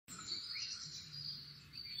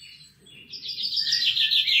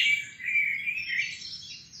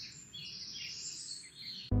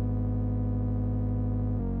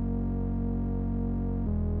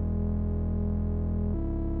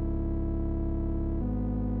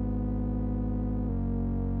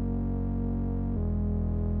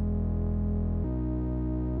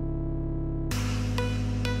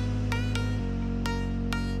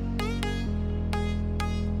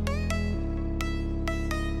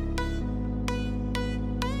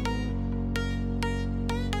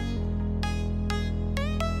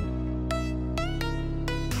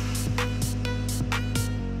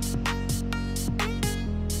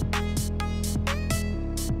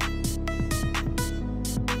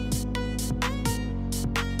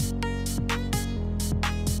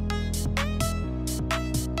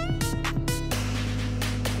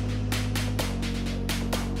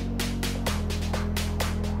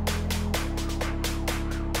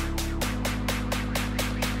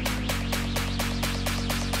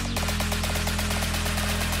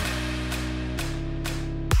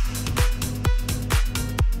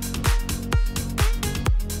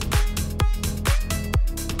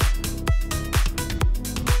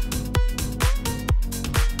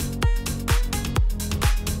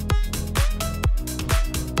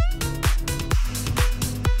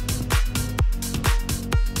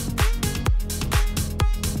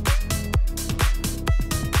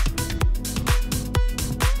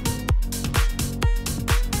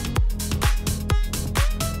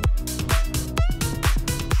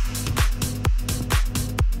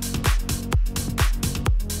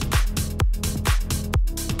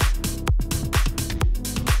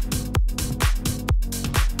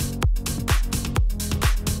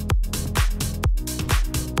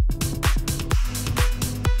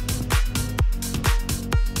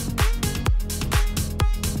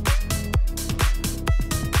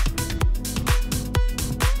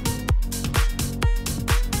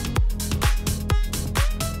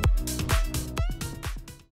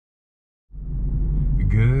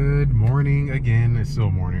again. It's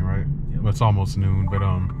still morning, right? Yep. It's almost noon, but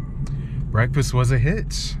breakfast was a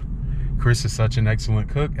hit. Chris is such an excellent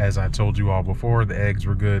cook. As I told you all before, the eggs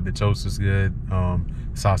were good, the toast is good,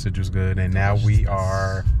 sausage was good, and now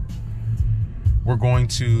we're going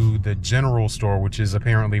to the general store, which is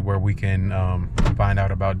apparently where we can find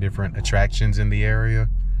out about different attractions in the area,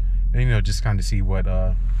 and, you know, just kind of see what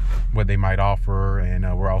they might offer. And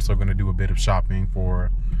we're also going to do a bit of shopping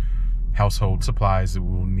for household supplies that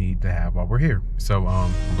we'll need to have while we're here. So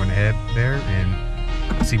we're going to head there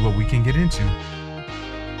and see what we can get into.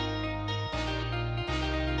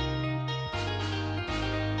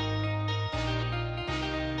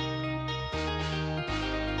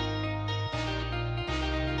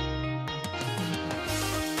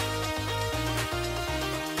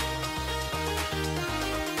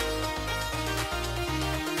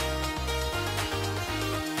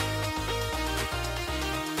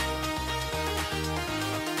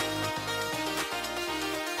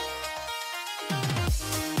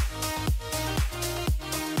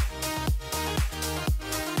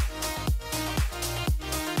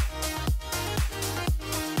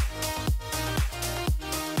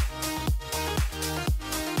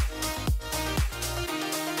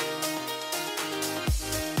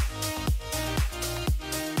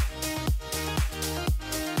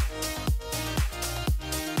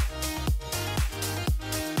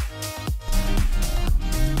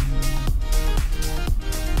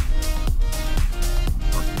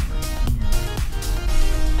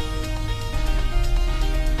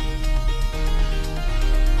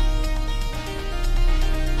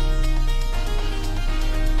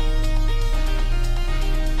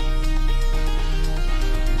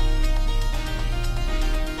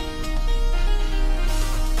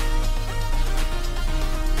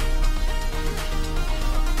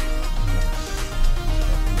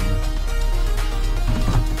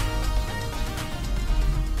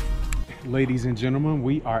 Ladies and gentlemen,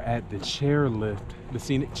 we are at the chairlift, the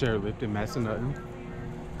Scenic chairlift in Massanutten.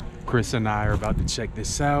 Chris and I are about to check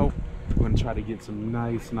this out. We're gonna try to get some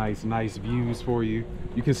nice views for you.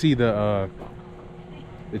 You can see the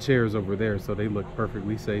chairs over there, so they look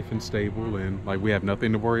perfectly safe and stable, and like we have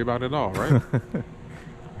nothing to worry about at all, right?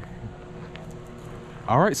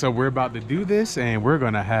 All right, so we're about to do this, and we're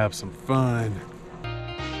gonna have some fun.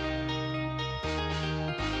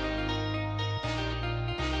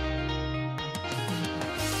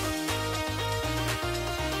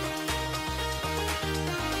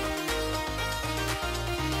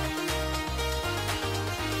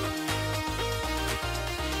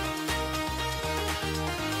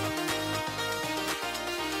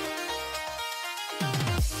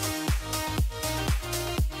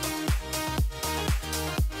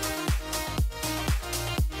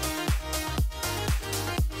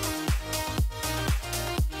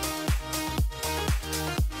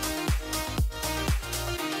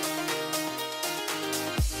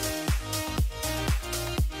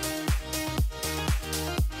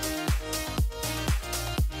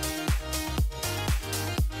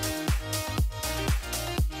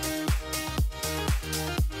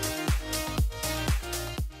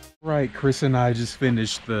 Right, Chris and I just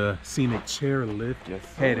finished the Scenic chairlift,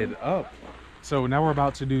 headed up. So now we're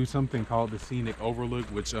about to do something called the Scenic Overlook,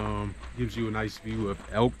 which gives you a nice view of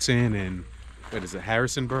Elkton and, what is it,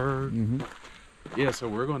 Harrisonburg? Mm-hmm. Yeah, so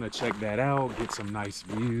we're going to check that out, get some nice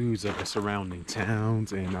views of the surrounding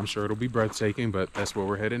towns, and I'm sure it'll be breathtaking, but that's where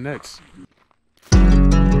we're headed next.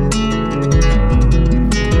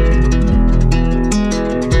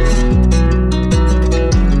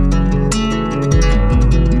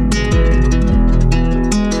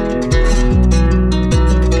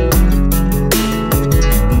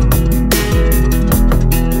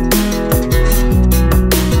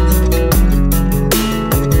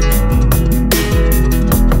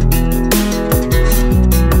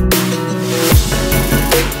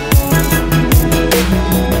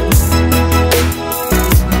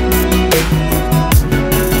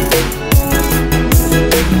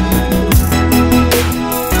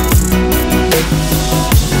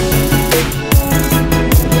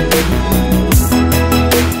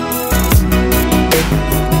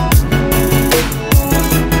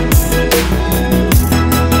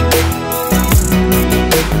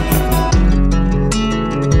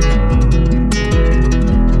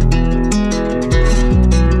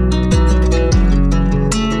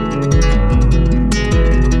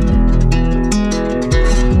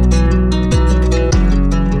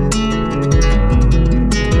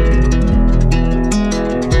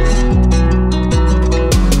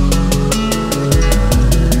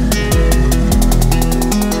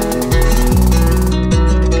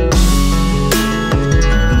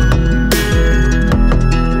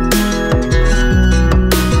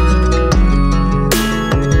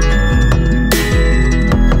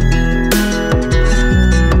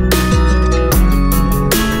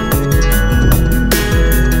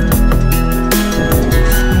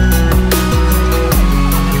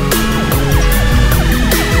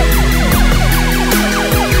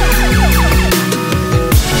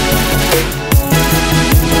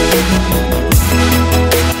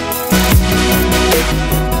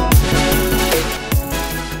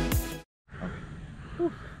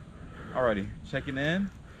 everybody. Checking in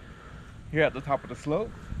here at the top of the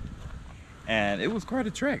slope. And it was quite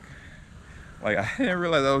a trek. Like, I didn't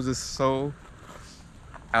realize I was just so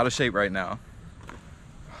out of shape right now.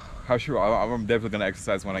 I'm sure I'm definitely gonna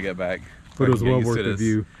exercise when I get back. But it was well worth the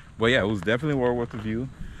view. But yeah, it was definitely well worth the view.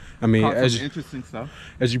 I mean, interesting stuff.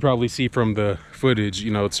 As you probably see from the footage,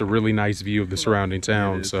 you know, it's a really nice view of the surrounding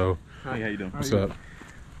town. So, hi, how you doing? What's up?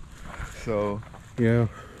 So, yeah.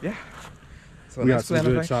 So we got some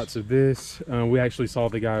good shots of this. We actually saw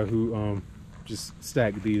the guy who just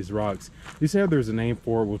stacked these rocks. He said there's a name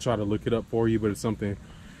for it. We'll try to look it up for you, but it's something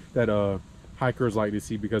that hikers like to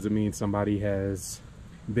see because it means somebody has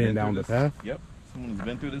been down the path. Yep. Someone who's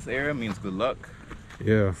been through this area means good luck.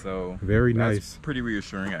 Yeah. So very that's nice. Pretty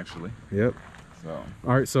reassuring, actually. Yep. So.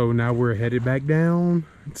 All right. So now we're headed back down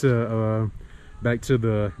to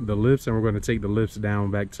the lifts, and we're going to take the lifts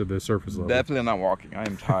down back to the surface level. Definitely not walking. I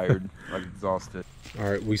am tired, like exhausted. All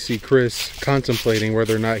right. We see Chris contemplating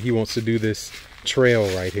whether or not he wants to do this trail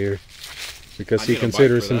right here because he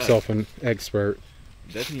considers himself an expert.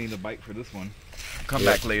 Definitely need a bike for this one. Come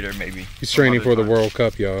back later, maybe. He's training for the World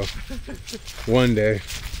Cup, y'all. One day.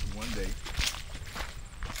 One day.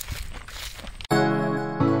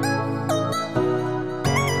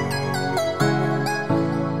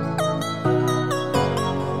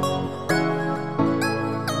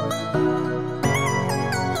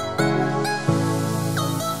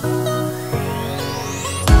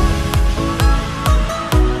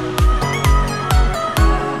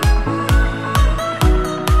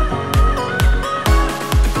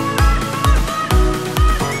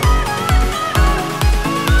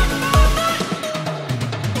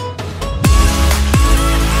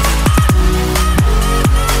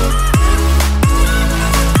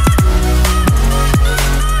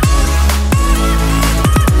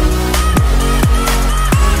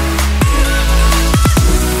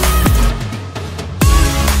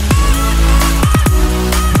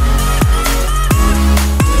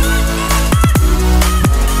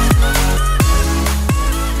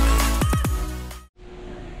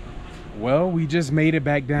 Well, we just made it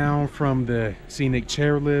back down from the Scenic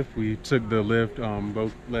chairlift. We took the lift,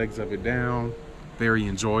 both legs of it down. Very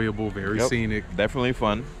enjoyable, very scenic. Definitely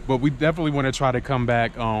fun. But we definitely want to try to come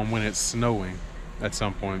back when it's snowing at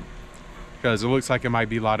some point, because it looks like it might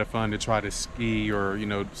be a lot of fun to try to ski or, you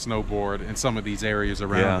know, snowboard in some of these areas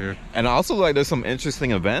around here. And also, like, there's some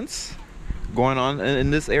interesting events going on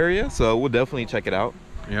in this area, so we'll definitely check it out.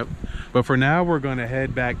 Yep. But for now, we're going to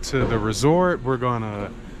head back to the resort. We're going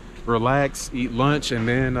to relax, eat lunch, and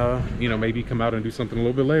then you know, maybe come out and do something a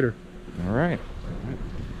little bit later. All right.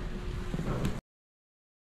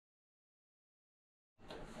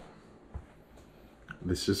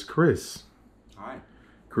 This is Chris. Hi.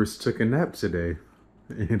 Chris took a nap today.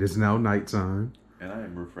 It is now nighttime. And I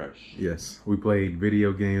am refreshed. Yes, we played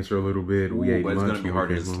video games for a little bit. We ate lunch. But it's gonna be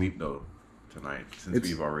harder to sleep though tonight since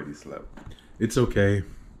we've already slept. It's okay.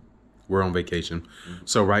 We're on vacation.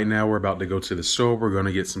 So right now we're about to go to the store. We're going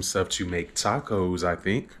to get some stuff to make tacos, I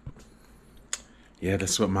think. Yeah,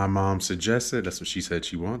 that's what my mom suggested. That's what she said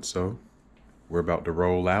she wants. So we're about to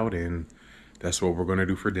roll out, and that's what we're going to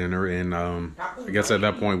do for dinner. And I guess at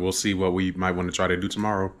that point, we'll see what we might want to try to do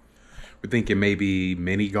tomorrow. We're thinking maybe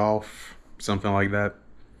mini golf, something like that.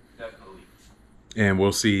 Definitely. And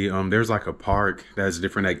we'll see. There's like a park that has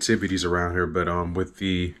different activities around here. But with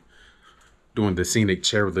doing the Scenic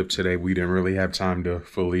chairlift today, we didn't really have time to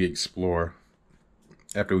fully explore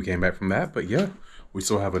after we came back from that. But yeah, we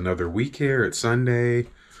still have another week here. It's Sunday,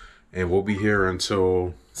 and we'll be here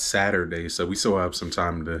until Saturday, so we still have some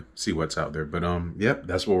time to see what's out there. But yep,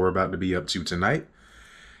 that's what we're about to be up to tonight,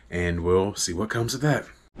 and we'll see what comes of that.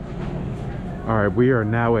 All right, we are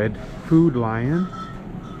now at Food Lion.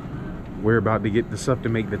 We're about to get the stuff to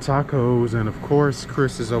make the tacos, and of course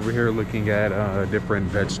Chris is over here looking at different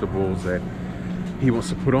vegetables that he wants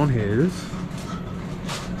to put on his.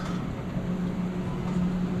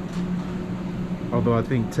 Although I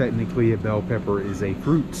think technically a bell pepper is a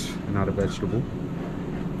fruit, not a vegetable.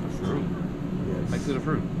 A fruit? Yes. Makes it a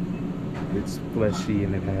fruit. It's fleshy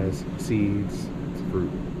and it has seeds. It's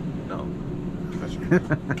fruit. No. Vegetable.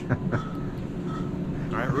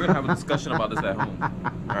 All right, we're gonna have a discussion about this at home.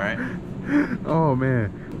 All right. Oh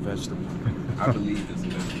man. Vegetable. I believe it's a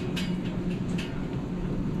vegetable.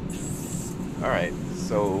 All right,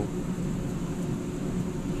 so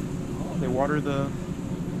they water the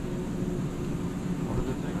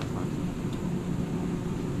thing.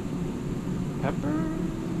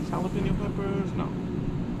 Peppers, jalapeno peppers. No.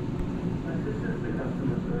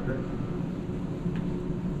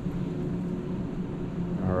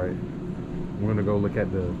 All right. We're gonna go look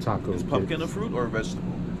at the tacos. Is pumpkin a fruit or a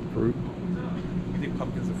vegetable? Fruit.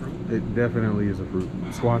 It definitely is a fruit.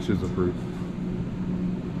 Squash is a fruit.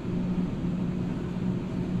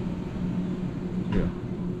 Yeah.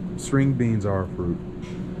 String beans are a fruit.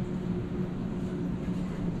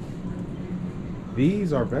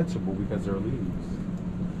 These are vegetable because they're leaves.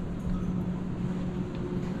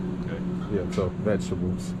 Okay. Yeah, so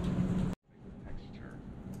vegetables.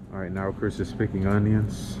 All right, now Chris is picking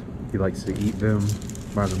onions. He likes to eat them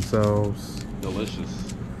by themselves.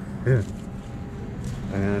 Delicious. Yeah.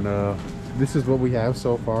 And this is what we have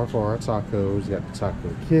so far for our tacos. You got the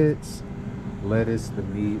taco kits, lettuce, the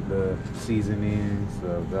meat, the seasonings,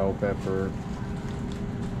 the bell pepper.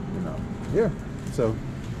 You know, yeah. So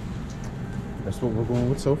that's what we're going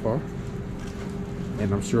with so far.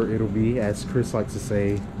 And I'm sure it'll be, as Chris likes to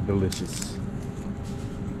say, delicious.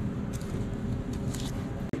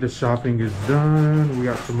 The shopping is done. We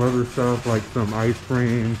got some other stuff like some ice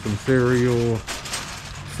cream, some cereal,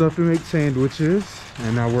 stuff to make sandwiches.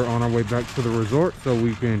 And now we're on our way back to the resort so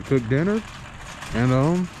we can cook dinner.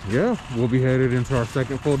 And yeah, we'll be headed into our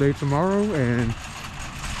second full day tomorrow, and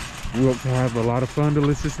we hope to have a lot of fun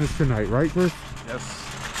deliciousness tonight, right Chris? Yes.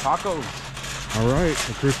 Tacos. All right,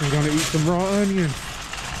 so Chris is gonna eat some raw onions.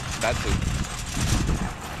 That's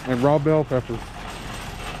it. And raw bell peppers.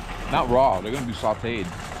 Not raw, they're gonna be sauteed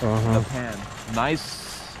in Uh-huh. the pan.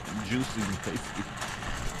 Nice, juicy, and tasty.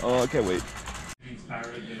 Oh, I can't wait.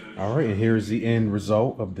 All right, and here's the end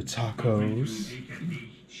result of the tacos.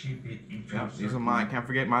 Yeah, these are mine. Can't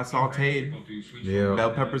forget my sauteed Yeah.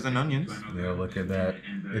 bell peppers and onions. Yeah, look at that.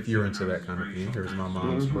 If you're into that kind of thing, here's my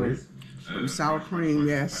mom's plate. Sour cream,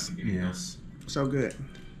 yes. Yes. So good.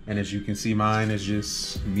 And as you can see, mine is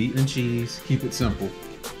just meat and cheese. Keep it simple.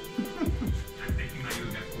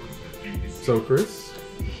 So, Chris,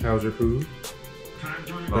 how's your food?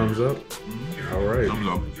 Thumbs up? All right. Thumbs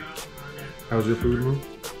up. How's your food, Mom?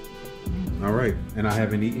 All right. And I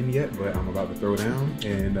haven't eaten yet, but I'm about to throw down.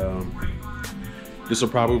 And this will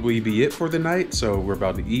probably be it for the night. So we're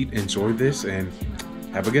about to eat, enjoy this, and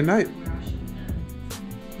have a good night.